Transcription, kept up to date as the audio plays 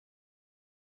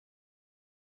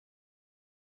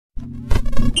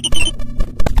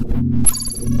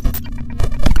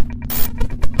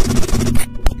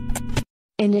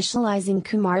Initializing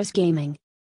Kumar's gaming.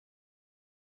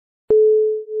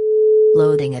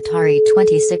 Loading Atari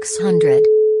 2600.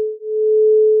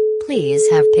 Please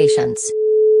have patience.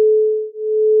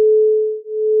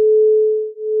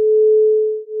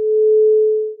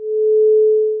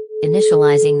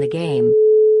 Initializing the game.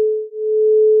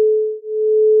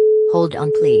 Hold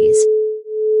on please.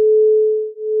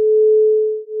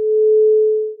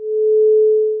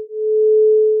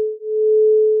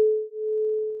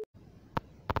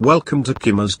 Welcome to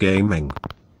Kumar's Gaming.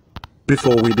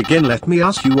 Before we begin, let me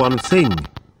ask you one thing.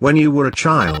 When you were a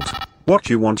child,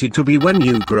 what you wanted to be when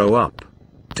you grow up?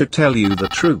 To tell you the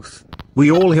truth,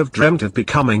 we all have dreamt of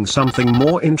becoming something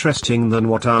more interesting than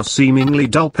what our seemingly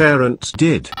dull parents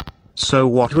did. So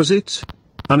what was it?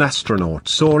 An astronaut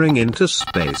soaring into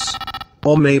space?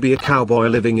 Or maybe a cowboy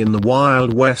living in the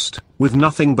Wild West, with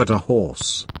nothing but a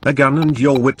horse, a gun and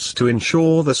your wits to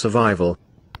ensure the survival?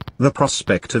 The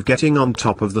prospect of getting on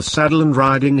top of the saddle and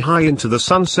riding high into the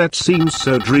sunset seems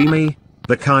so dreamy,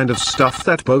 the kind of stuff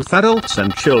that both adults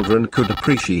and children could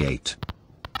appreciate.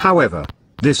 However,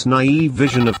 this naive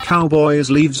vision of cowboys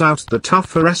leaves out the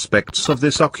tougher aspects of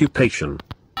this occupation.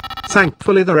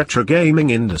 Thankfully, the retro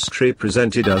gaming industry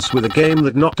presented us with a game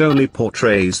that not only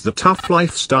portrays the tough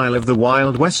lifestyle of the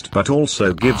Wild West but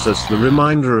also gives us the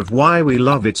reminder of why we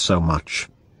love it so much.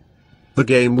 The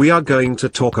game we are going to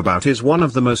talk about is one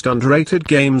of the most underrated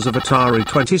games of Atari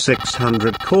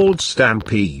 2600 called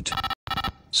Stampede.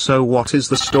 So what is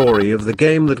the story of the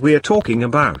game that we are talking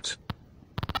about?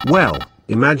 Well,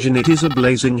 imagine it is a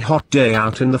blazing hot day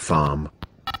out in the farm.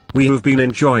 We have been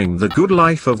enjoying the good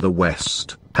life of the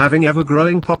West, having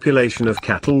ever-growing population of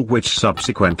cattle which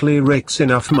subsequently rakes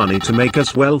enough money to make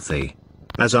us wealthy.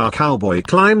 As our cowboy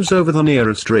climbs over the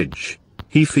nearest ridge,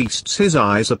 he feasts his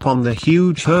eyes upon the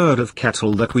huge herd of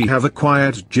cattle that we have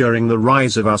acquired during the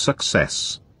rise of our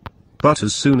success. But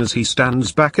as soon as he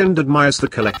stands back and admires the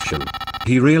collection,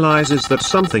 he realizes that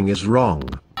something is wrong.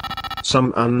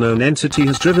 Some unknown entity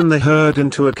has driven the herd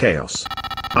into a chaos.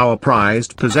 Our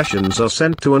prized possessions are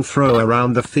sent to and fro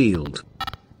around the field.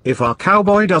 If our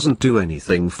cowboy doesn't do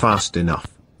anything fast enough,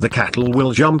 the cattle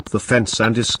will jump the fence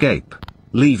and escape,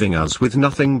 leaving us with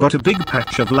nothing but a big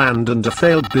patch of land and a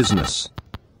failed business.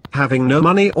 Having no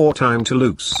money or time to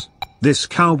lose, this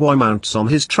cowboy mounts on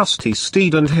his trusty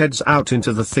steed and heads out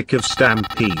into the thick of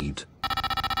Stampede.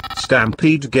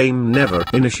 Stampede game never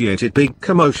initiated big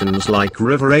commotions like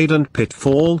River Raid and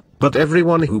Pitfall, but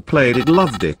everyone who played it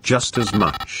loved it just as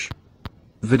much.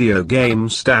 Video game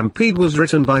Stampede was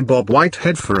written by Bob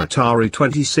Whitehead for Atari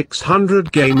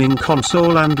 2600 gaming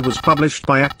console and was published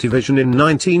by Activision in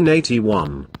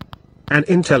 1981. An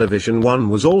Intellivision one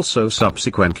was also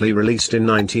subsequently released in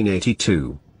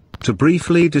 1982. To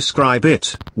briefly describe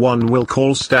it, one will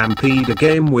call Stampede a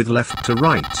game with left to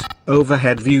right,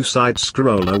 overhead view side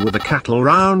scroller with a cattle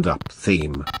roundup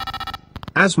theme.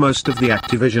 As most of the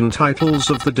Activision titles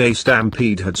of the day,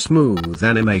 Stampede had smooth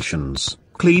animations,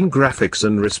 clean graphics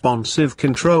and responsive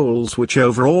controls, which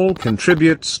overall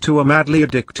contributes to a madly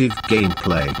addictive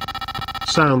gameplay.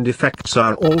 Sound effects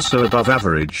are also above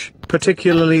average,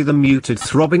 particularly the muted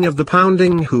throbbing of the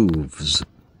pounding hooves.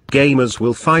 Gamers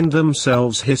will find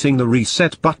themselves hitting the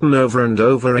reset button over and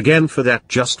over again for that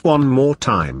just one more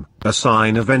time, a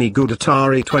sign of any good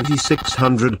Atari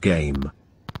 2600 game.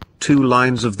 2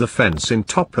 lines of the fence in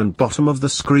top and bottom of the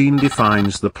screen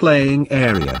defines the playing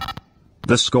area.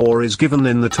 The score is given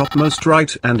in the topmost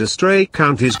right and a stray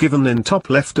count is given in top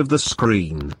left of the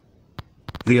screen.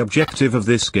 The objective of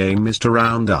this game is to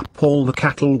round up all the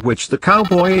cattle which the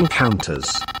cowboy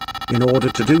encounters. In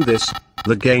order to do this,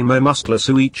 the gamer must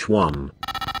lasso each one.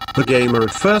 The gamer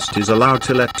at first is allowed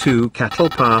to let 2 cattle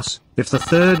pass. If the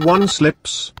third one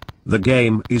slips, the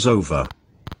game is over.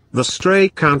 The stray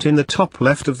count in the top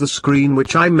left of the screen,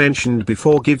 which I mentioned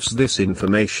before, gives this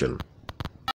information.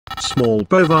 Small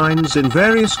bovines in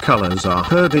various colors are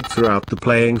herded throughout the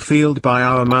playing field by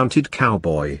our mounted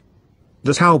cowboy.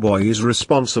 The cowboy is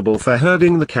responsible for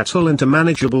herding the cattle into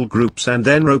manageable groups and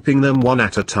then roping them one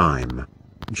at a time.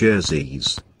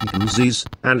 Jerseys, Guernseys,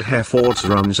 and Herefords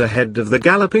runs ahead of the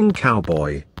galloping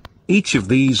cowboy. Each of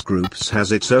these groups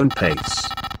has its own pace.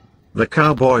 The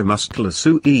cowboy must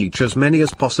lasso each as many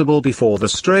as possible before the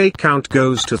stray count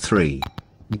goes to 3.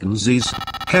 Guernseys,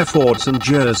 Herefords and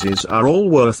Jerseys are all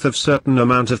worth a certain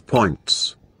amount of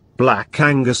points. Black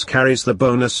Angus carries the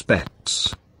bonus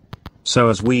bets. So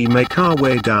as we make our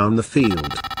way down the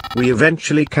field, we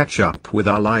eventually catch up with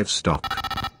our livestock.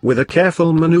 With a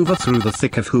careful maneuver through the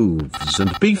thick of hooves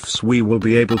and beefs, we will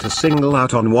be able to single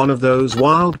out on one of those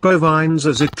wild bovines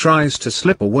as it tries to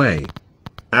slip away.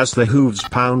 As the hooves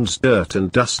pounds, dirt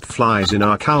and dust flies in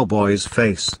our cowboy's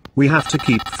face, we have to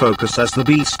keep focus as the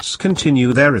beasts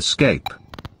continue their escape.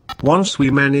 Once we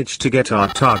manage to get our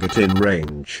target in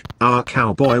range, our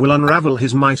cowboy will unravel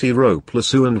his mighty rope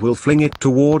lasso and will fling it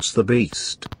towards the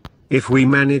beast. If we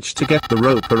manage to get the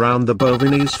rope around the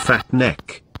bovine's fat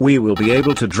neck, we will be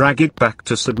able to drag it back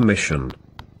to submission.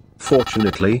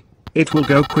 Fortunately, it will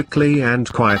go quickly and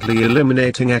quietly,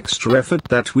 eliminating extra effort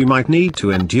that we might need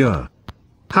to endure.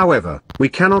 However, we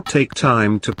cannot take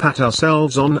time to pat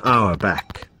ourselves on our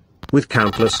back. With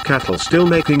countless cattle still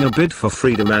making a bid for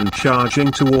freedom and charging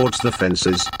towards the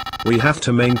fences, we have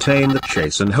to maintain the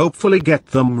chase and hopefully get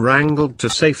them wrangled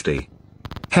to safety.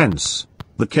 Hence,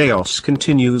 the chaos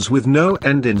continues with no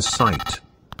end in sight.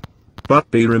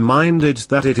 But be reminded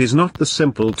that it is not the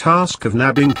simple task of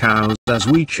nabbing cows as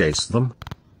we chase them.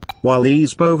 While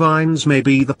these bovines may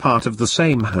be the part of the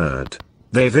same herd,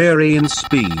 they vary in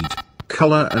speed,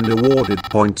 color and awarded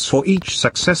points for each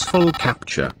successful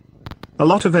capture. A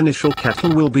lot of initial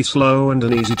cattle will be slow and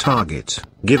an easy target,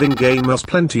 giving gamers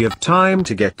plenty of time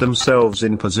to get themselves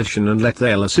in position and let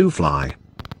their lasso fly.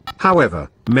 However,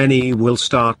 many will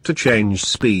start to change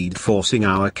speed, forcing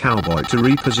our cowboy to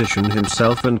reposition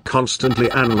himself and constantly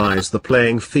analyze the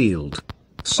playing field.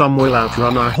 Some will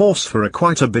outrun our horse for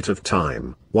quite a bit of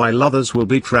time, while others will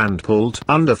be trampled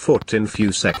underfoot in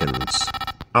few seconds.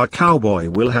 Our cowboy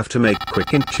will have to make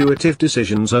quick intuitive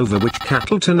decisions over which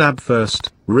cattle to nab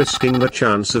first, risking the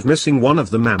chance of missing one of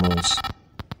the mammals.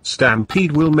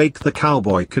 Stampede will make the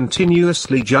cowboy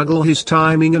continuously juggle his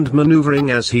timing and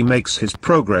maneuvering as he makes his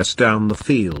progress down the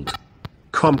field.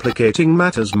 Complicating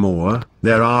matters more,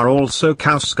 there are also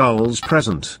cow skulls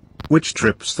present, which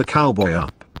trips the cowboy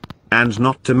up. And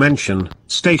not to mention,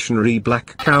 stationary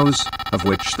black cows, of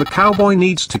which the cowboy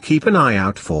needs to keep an eye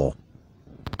out for.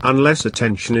 Unless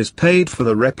attention is paid for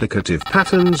the replicative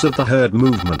patterns of the herd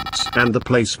movements and the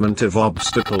placement of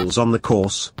obstacles on the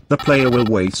course, the player will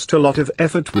waste a lot of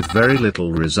effort with very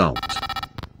little result.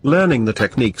 Learning the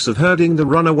techniques of herding the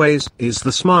runaways is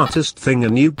the smartest thing a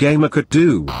new gamer could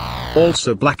do.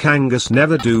 Also, Black Angus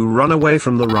never do run away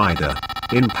from the rider,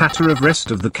 in patter of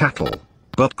rest of the cattle,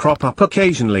 but crop up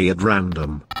occasionally at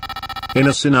random. In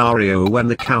a scenario when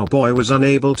the cowboy was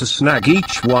unable to snag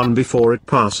each one before it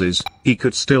passes, he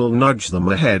could still nudge them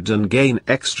ahead and gain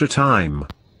extra time.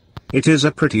 It is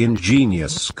a pretty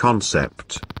ingenious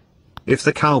concept. If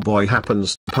the cowboy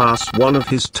happens to pass one of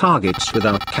his targets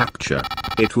without capture,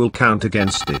 it will count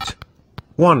against it.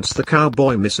 Once the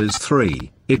cowboy misses 3,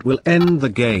 it will end the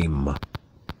game.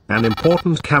 An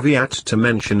important caveat to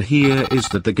mention here is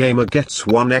that the gamer gets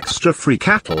 1 extra free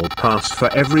cattle pass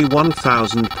for every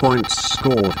 1,000 points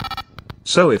scored.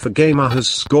 So if a gamer has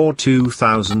scored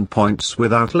 2,000 points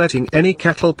without letting any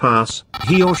cattle pass,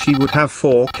 he or she would have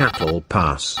 4 cattle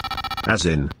pass. As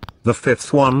in, the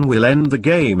 5th one will end the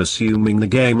game assuming the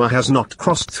gamer has not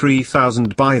crossed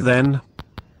 3,000 by then.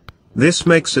 This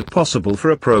makes it possible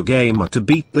for a pro gamer to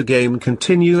beat the game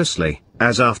continuously,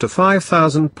 as after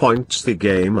 5,000 points the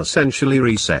game essentially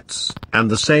resets, and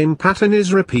the same pattern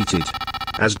is repeated.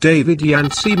 As David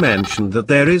Yancey mentioned, that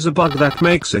there is a bug that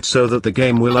makes it so that the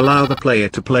game will allow the player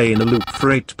to play in a loop for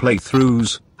 8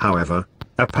 playthroughs. However,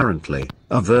 apparently,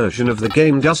 a version of the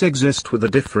game does exist with a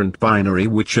different binary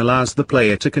which allows the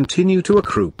player to continue to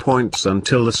accrue points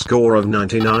until the score of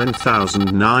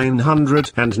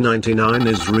 99,999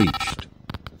 is reached.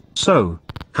 So,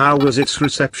 how was its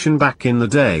reception back in the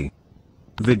day?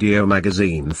 Video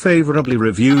Magazine favorably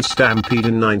reviewed Stampede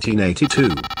in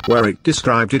 1982, where it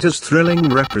described it as thrilling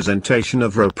representation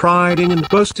of rope riding and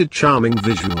boasted charming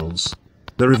visuals.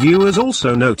 The reviewers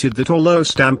also noted that although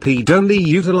Stampede only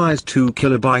utilized 2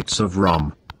 kilobytes of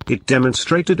ROM, it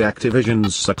demonstrated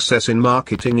Activision's success in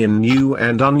marketing in new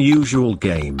and unusual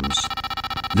games.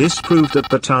 This proved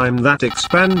at the time that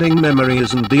expanding memory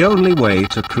isn't the only way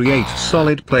to create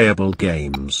solid playable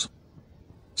games.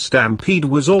 Stampede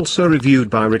was also reviewed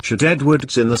by Richard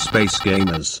Edwards in the Space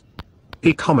Gamers.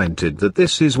 He commented that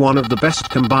this is one of the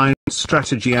best combined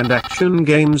strategy and action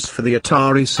games for the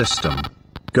Atari system.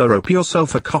 Go rope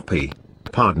yourself a copy,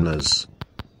 partners.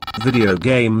 Video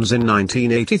Games in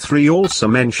 1983 also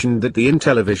mentioned that the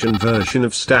Intellivision version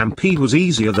of Stampede was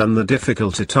easier than the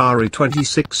difficult Atari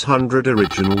 2600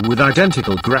 original with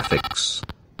identical graphics.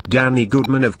 Danny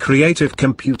Goodman of Creative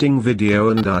Computing Video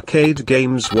and Arcade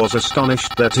Games was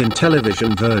astonished that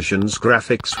Intellivision version's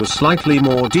graphics were slightly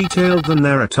more detailed than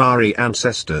their Atari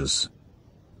ancestors.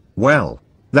 Well,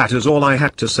 that is all I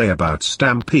had to say about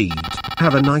Stampede.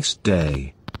 Have a nice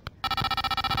day.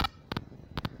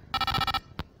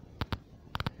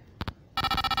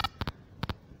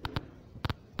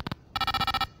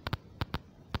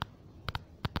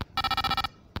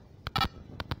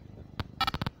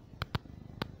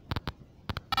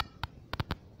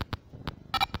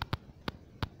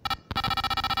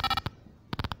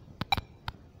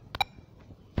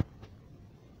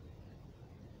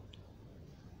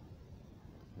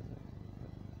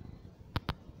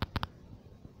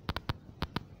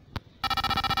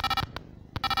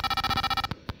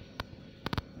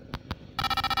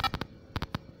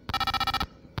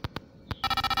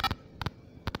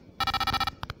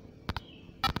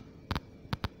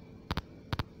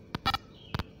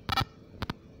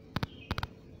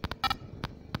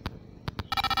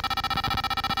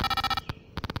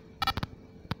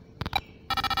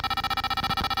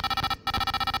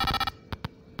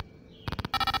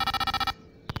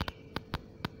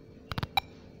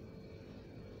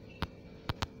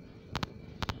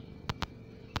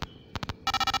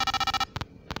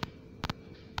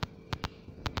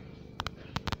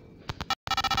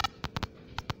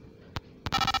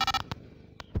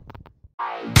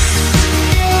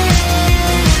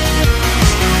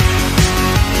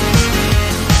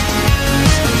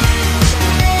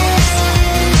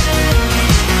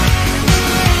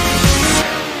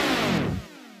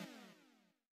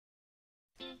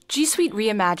 G Suite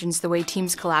reimagines the way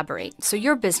teams collaborate, so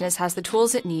your business has the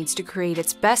tools it needs to create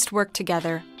its best work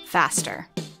together, faster.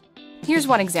 Here's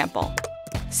one example.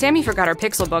 Sammy forgot her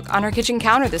Pixel book on her kitchen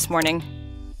counter this morning.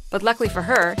 But luckily for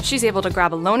her, she's able to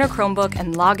grab a loaner Chromebook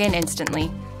and log in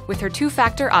instantly, with her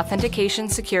two-factor authentication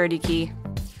security key.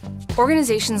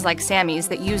 Organizations like Sammy's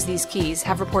that use these keys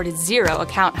have reported 0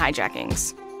 account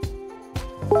hijackings.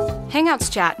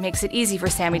 Hangouts chat makes it easy for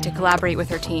Sammy to collaborate with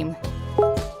her team.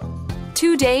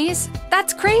 2 days?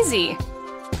 That's crazy!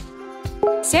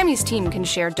 Sammy's team can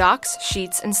share docs,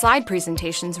 sheets, and slide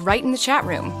presentations right in the chat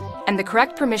room, and the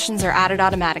correct permissions are added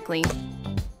automatically.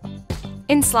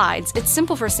 In Slides, it's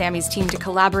simple for Sammy's team to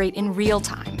collaborate in real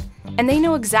time, and they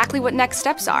know exactly what next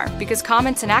steps are because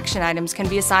comments and action items can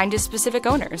be assigned to specific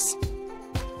owners.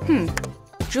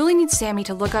 Julie needs Sammy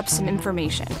to look up some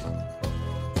information.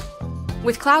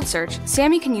 With Cloud Search,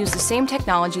 Sammy can use the same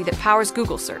technology that powers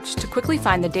Google Search to quickly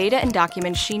find the data and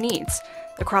documents she needs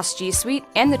across G Suite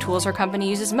and the tools her company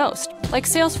uses most, like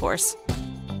Salesforce.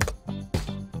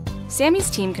 Sammy's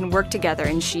team can work together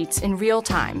in Sheets in real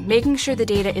time, making sure the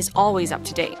data is always up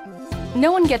to date.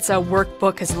 No one gets a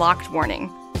workbook is locked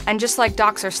warning, and just like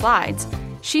Docs or Slides,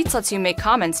 Sheets lets you make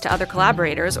comments to other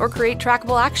collaborators or create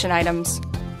trackable action items.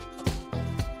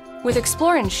 With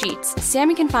Explore in Sheets,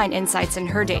 Sammy can find insights in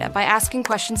her data by asking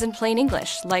questions in plain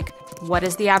English, like, what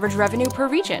is the average revenue per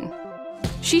region?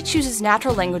 Sheets uses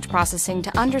natural language processing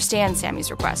to understand Sammy's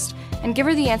request and give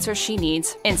her the answers she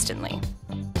needs instantly.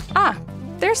 Ah,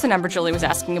 there's the number Julie was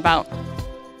asking about.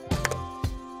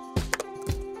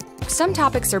 Some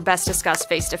topics are best discussed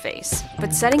face-to-face,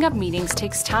 but setting up meetings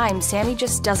takes time Sammy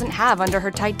just doesn't have under her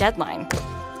tight deadline.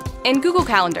 In Google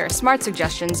Calendar, smart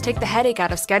suggestions take the headache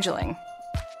out of scheduling.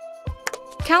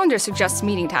 Calendar suggests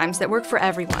meeting times that work for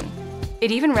everyone.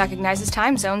 It even recognizes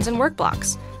time zones and work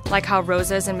blocks, like how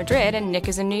Rosa is in Madrid and Nick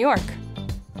is in New York.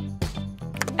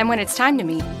 And when it's time to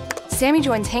meet, Sammy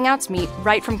joins Hangouts Meet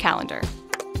right from Calendar.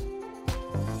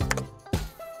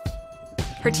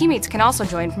 Her teammates can also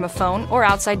join from a phone or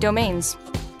outside domains.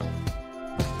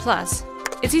 Plus,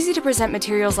 it's easy to present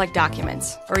materials like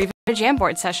documents, or even a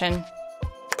Jamboard session.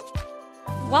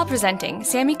 While presenting,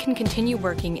 Sammy can continue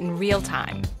working in real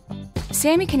time.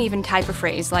 Sammy can even type a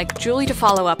phrase like, Julie to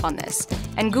follow up on this,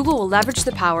 and Google will leverage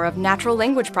the power of natural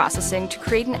language processing to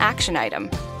create an action item.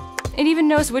 It even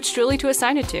knows which Julie to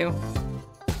assign it to.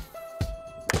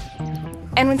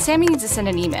 And when Sammy needs to send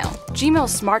an email,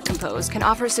 Gmail's Smart Compose can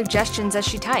offer suggestions as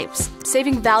she types,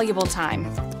 saving valuable time.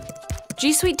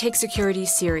 G Suite takes security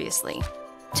seriously.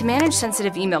 To manage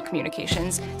sensitive email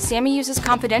communications, Sammy uses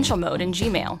confidential mode in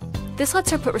Gmail. This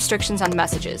lets her put restrictions on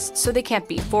messages, so they can't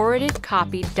be forwarded,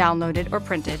 copied, downloaded, or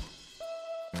printed.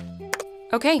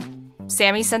 Okay,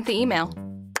 Sammy sent the email.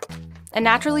 And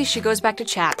naturally, she goes back to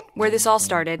chat, where this all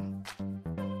started.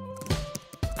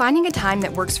 Finding a time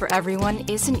that works for everyone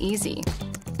isn't easy.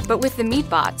 But with the Meet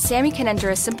bot, Sammy can enter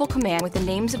a simple command with the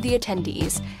names of the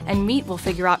attendees, and Meet will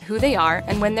figure out who they are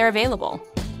and when they're available.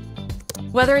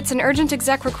 Whether it's an urgent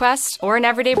exec request or an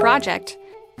everyday project,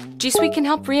 G Suite can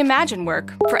help reimagine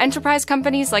work for enterprise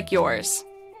companies like yours.